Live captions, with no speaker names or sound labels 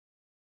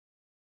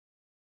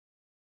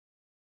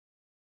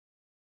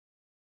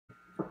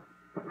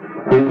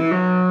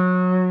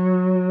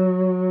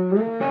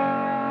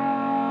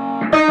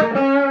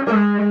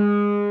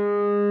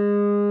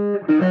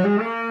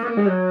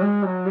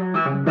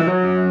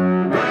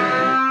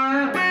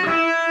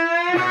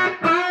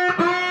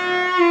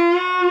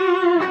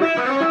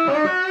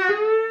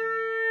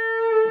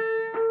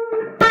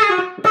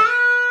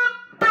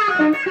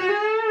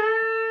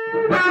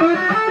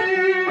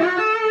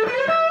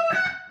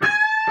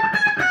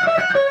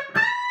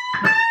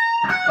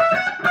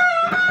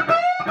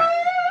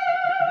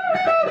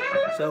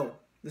So,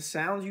 the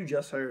sounds you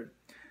just heard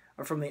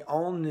are from the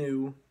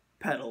all-new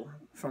pedal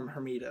from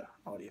Hermida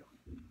Audio.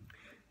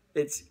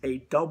 It's a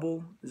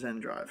double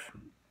Zendrive.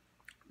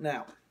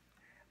 Now,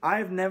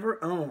 I've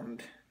never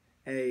owned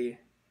a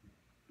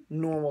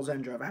normal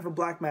Zendrive. I have a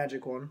Black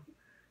Magic one,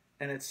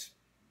 and it's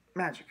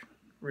magic,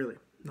 really,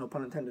 no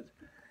pun intended.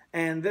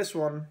 And this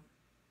one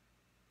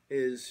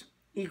is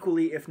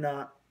equally, if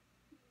not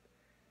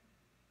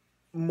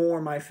more,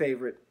 my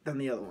favorite than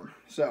the other one.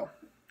 So,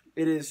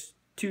 it is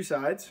two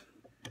sides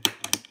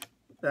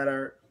that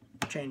are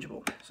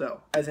changeable.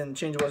 So, as in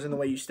changeable as in the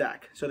way you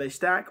stack. So they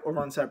stack or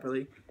run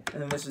separately,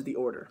 and then this is the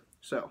order.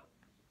 So,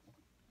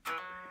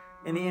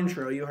 in the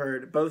intro, you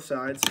heard both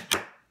sides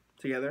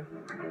together.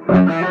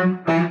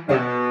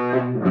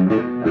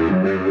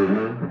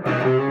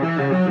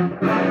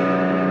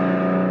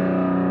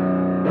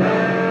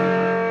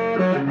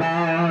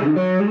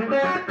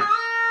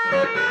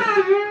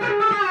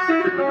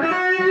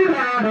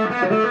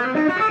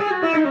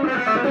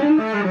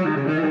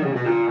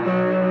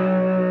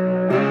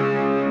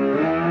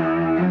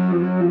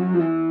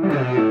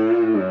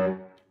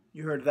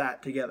 You heard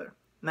that together.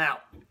 Now,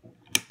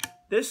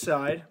 this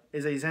side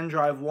is a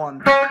Zendrive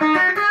 1.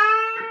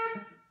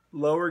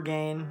 Lower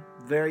gain,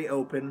 very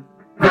open.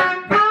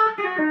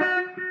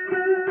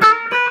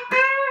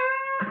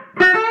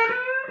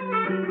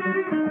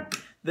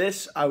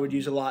 This I would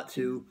use a lot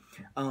to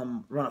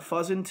run a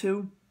fuzz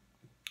into,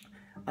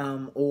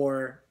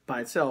 or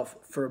by itself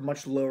for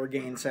much lower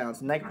gain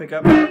sounds. Neck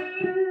pickup.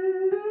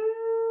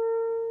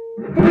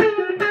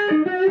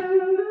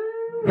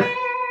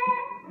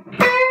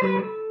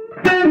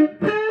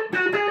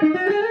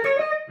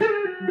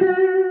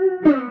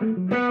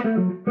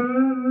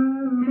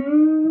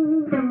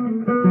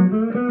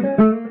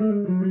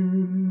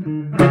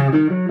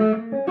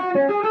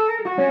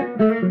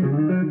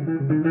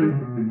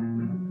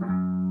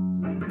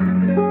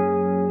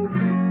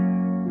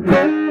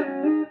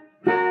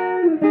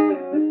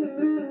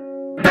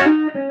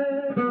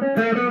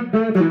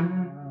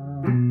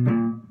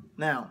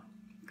 Now,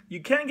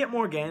 you can get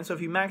more gain, so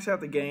if you max out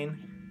the gain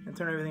and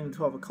turn everything to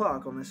 12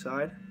 o'clock on this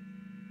side,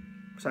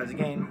 besides the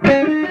gain,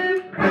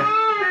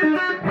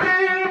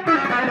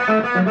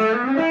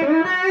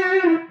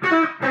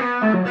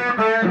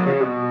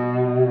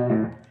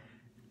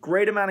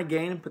 great amount of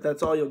gain, but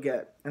that's all you'll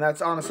get. And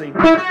that's honestly, if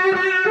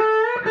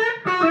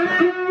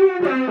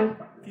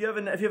you have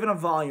enough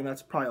volume,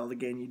 that's probably all the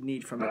gain you'd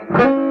need from it.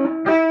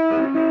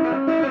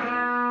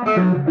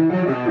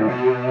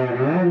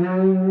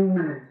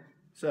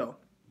 So,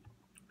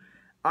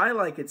 I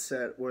like it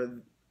set where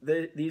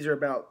these are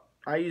about,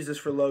 I use this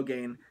for low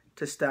gain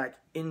to stack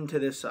into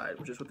this side,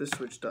 which is what this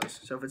switch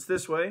does. So if it's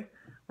this way,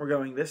 we're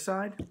going this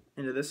side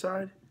into this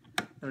side,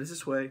 and if it's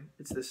this way,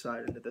 it's this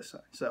side into this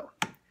side. So,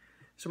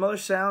 some other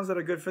sounds that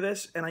are good for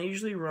this, and I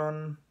usually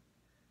run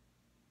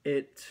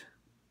it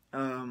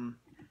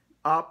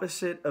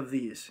opposite of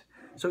these.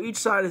 So each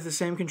side is the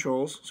same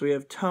controls. So we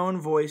have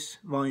tone, voice,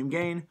 volume,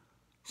 gain.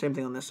 Same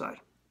thing on this side.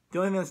 The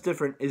only thing that's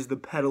different is the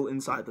pedal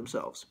inside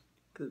themselves,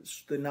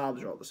 because the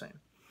knobs are all the same,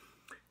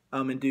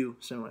 and do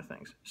similar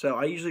things. So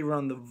I usually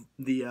run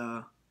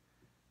the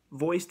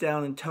voice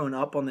down and tone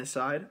up on this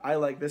side. I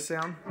like this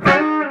sound.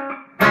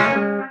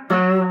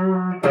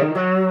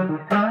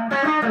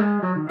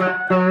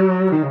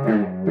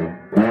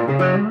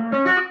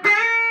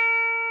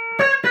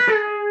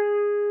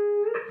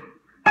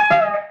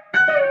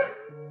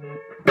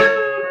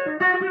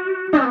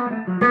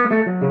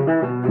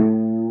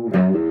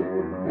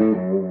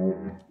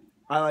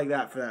 I like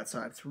that for that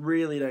side. It's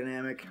really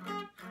dynamic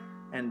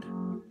and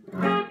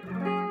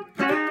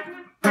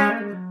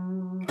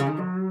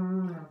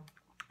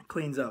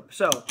cleans up.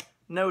 So,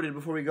 noted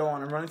before we go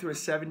on, I'm running through a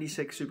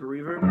 76 Super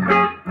Reverb.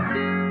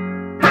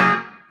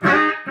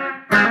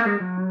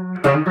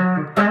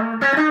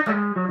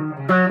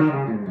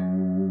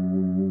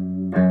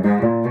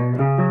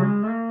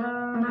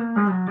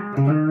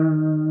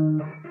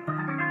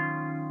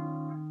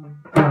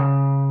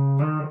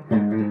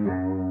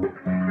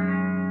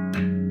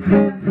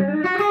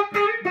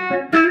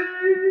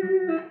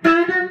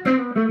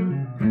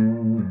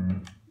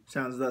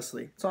 Sounds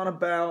thusly. It's on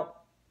about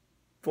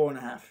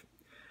 4.5.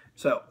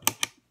 So,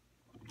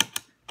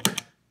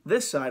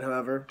 this side,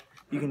 however,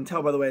 you can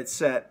tell by the way it's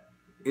set,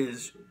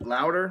 is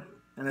louder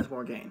and has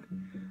more gain.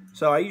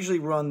 So I usually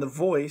run the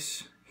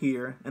voice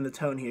here and the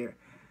tone here.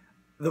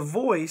 The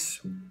voice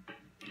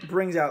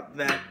brings out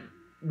that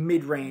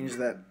mid-range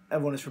that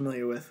everyone is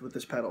familiar with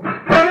this pedal.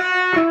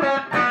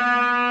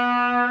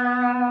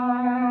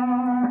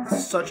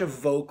 such a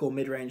vocal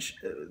mid-range.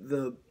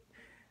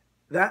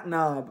 That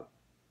knob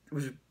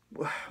was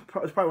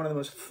probably one of the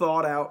most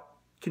thought out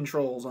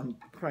controls on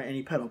probably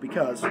any pedal,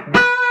 because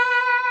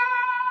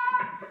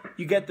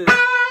you get this.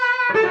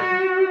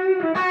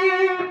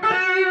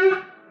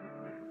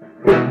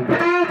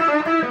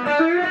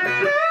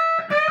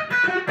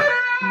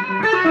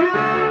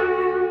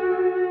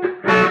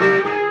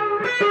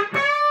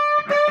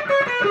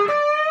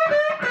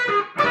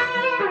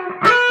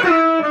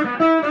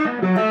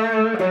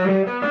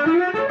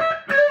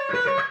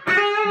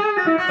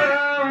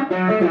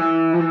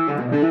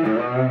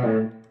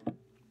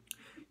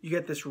 You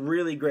get this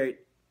really great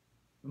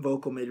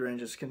vocal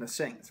mid-range that's going to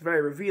sing. It's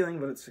very revealing,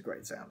 but it's a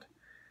great sound.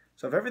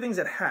 So if everything's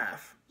at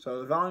half, so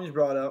the volume's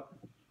brought up,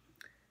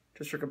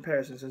 just for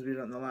comparison since we did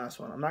it in the last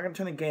one. I'm not going to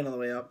turn the gain all the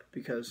way up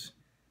because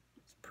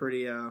it's pretty,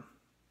 yeah,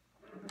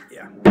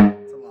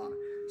 it's a lot.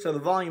 So the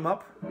volume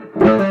up.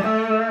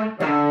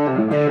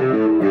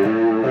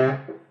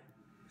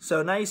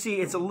 So now you see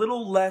it's a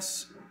little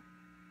less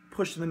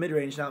pushed in the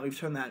mid-range now that we've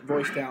turned that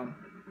voice down.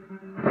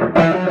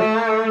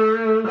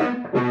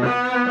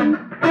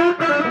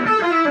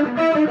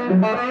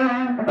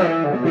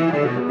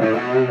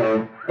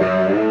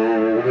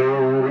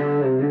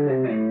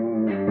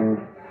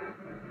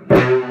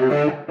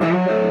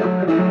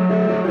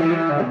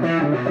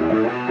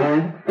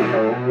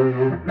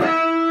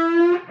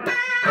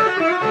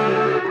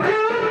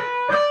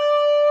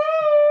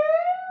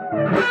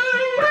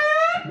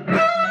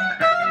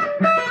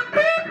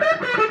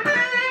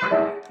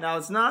 Now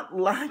it's not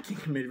lacking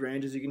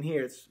mid-range, as you can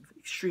hear, it's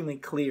extremely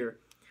clear,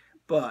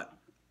 but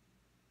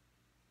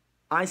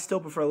I still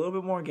prefer a little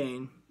bit more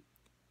gain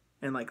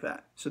and like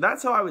that. So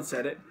that's how I would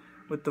set it,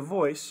 with the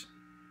voice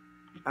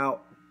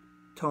out,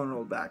 tone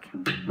rolled back.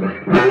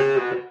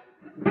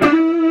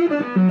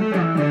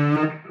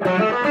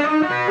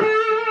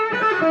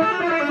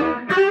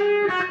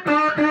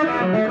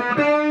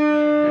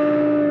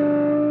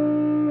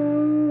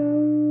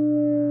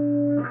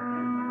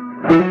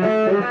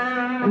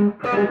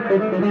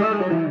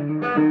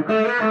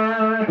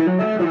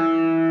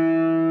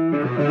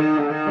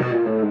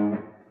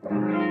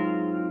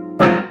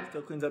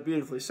 Still cleans up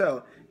beautifully.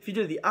 So if you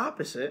did the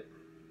opposite,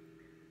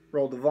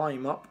 rolled the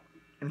volume up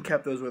and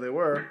kept those where they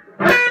were,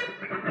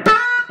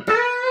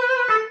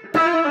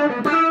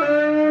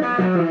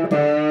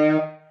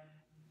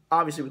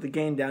 obviously with the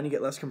gain down you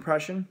get less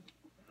compression,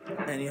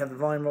 and you have the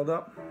volume rolled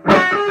up.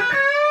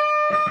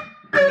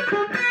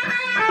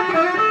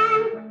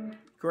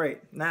 Great.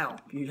 Now,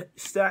 if you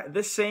stack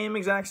this same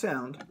exact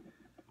sound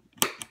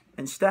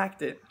and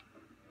stacked it,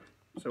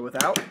 so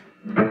without,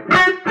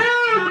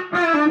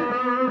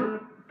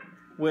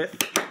 with,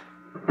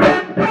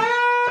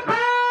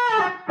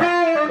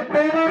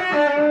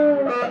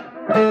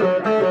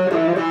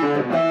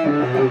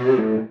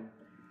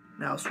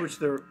 now switch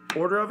the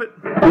order of it.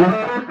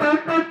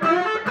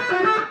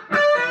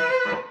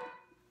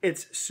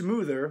 It's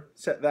smoother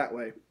set that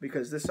way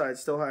because this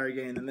side's still higher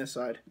gain than this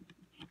side.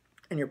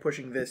 And you're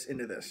pushing this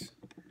into this.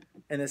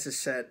 And this is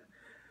set,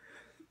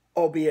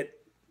 albeit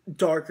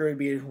darker would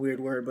be a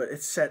weird word, but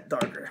it's set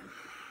darker.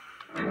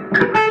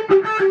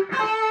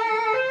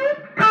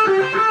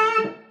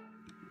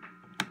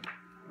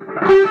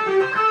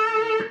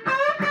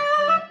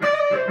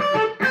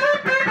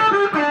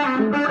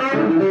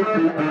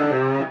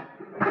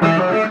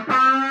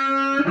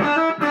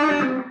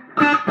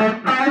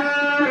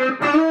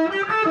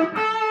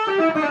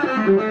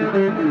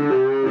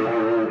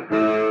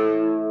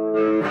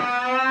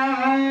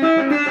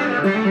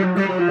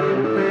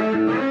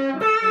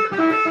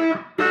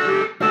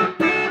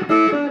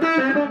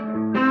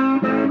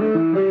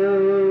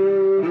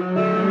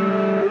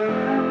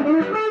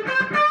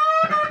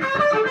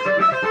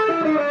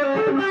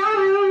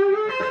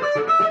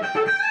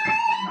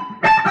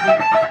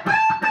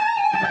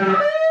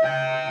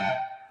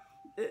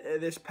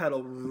 This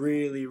pedal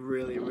really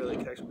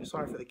connects with me.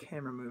 Sorry for the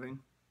camera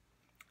moving.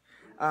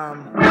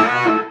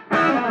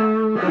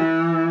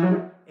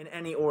 In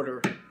any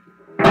order.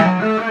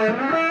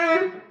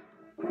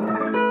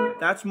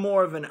 That's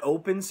more of an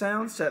open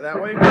sound set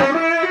that way.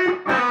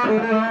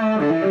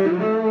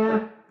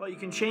 But you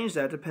can change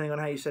that depending on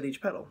how you set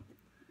each pedal.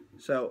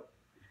 So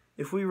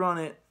if we run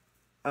it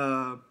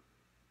the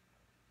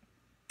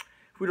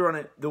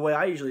way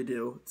I usually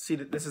do, see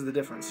that this is the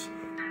difference.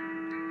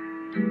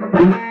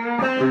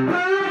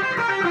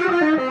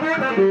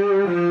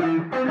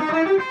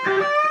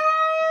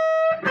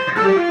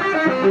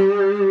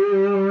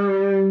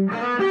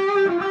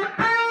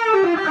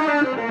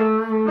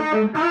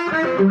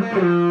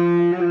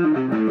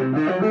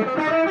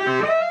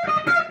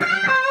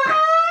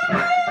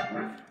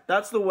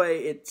 That's the way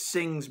it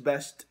sings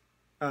best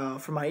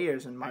for my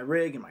ears and my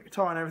rig and my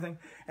guitar and everything.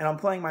 And I'm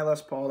playing my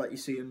Les Paul that you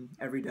see in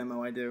every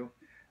demo I do.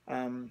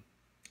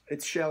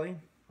 It's Shelly,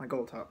 my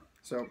gold top.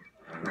 So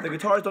the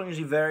guitars don't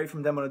usually vary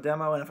from demo to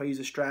demo, and if I use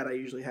a Strat, I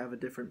usually have a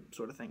different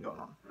sort of thing going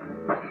on.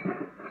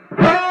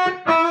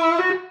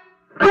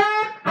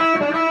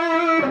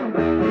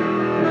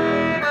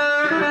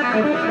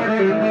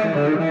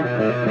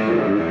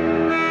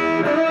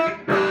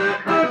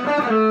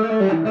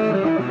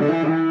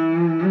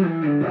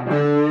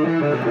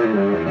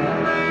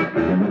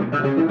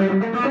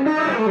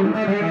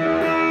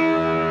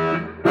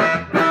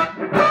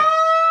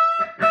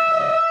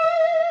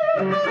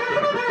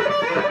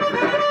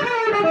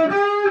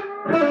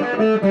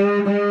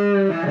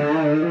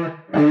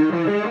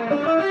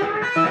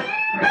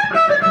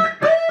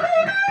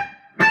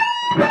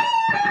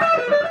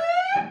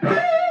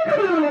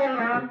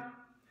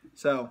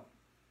 So,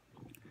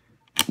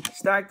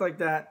 stacked like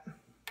that,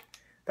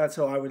 that's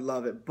how I would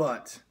love it.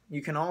 But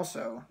you can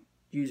also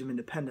use them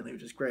independently,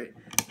 which is great.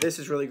 This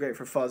is really great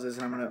for fuzzes,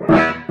 and I'm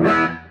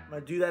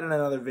gonna do that in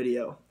another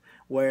video,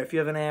 where if you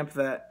have an amp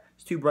that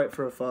is too bright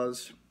for a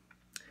fuzz,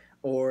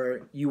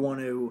 or you want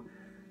to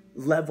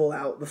level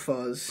out the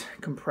fuzz,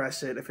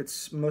 compress it, if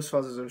it's, most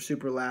fuzzes are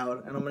super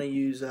loud, and I'm gonna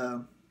use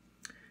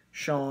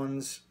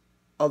Sean's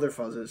other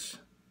fuzzes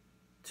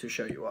to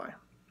show you why.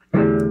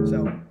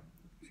 So,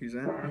 excuse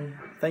that.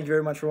 Thank you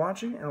very much for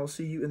watching, and I'll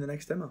see you in the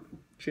next demo.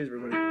 Cheers,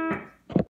 everybody.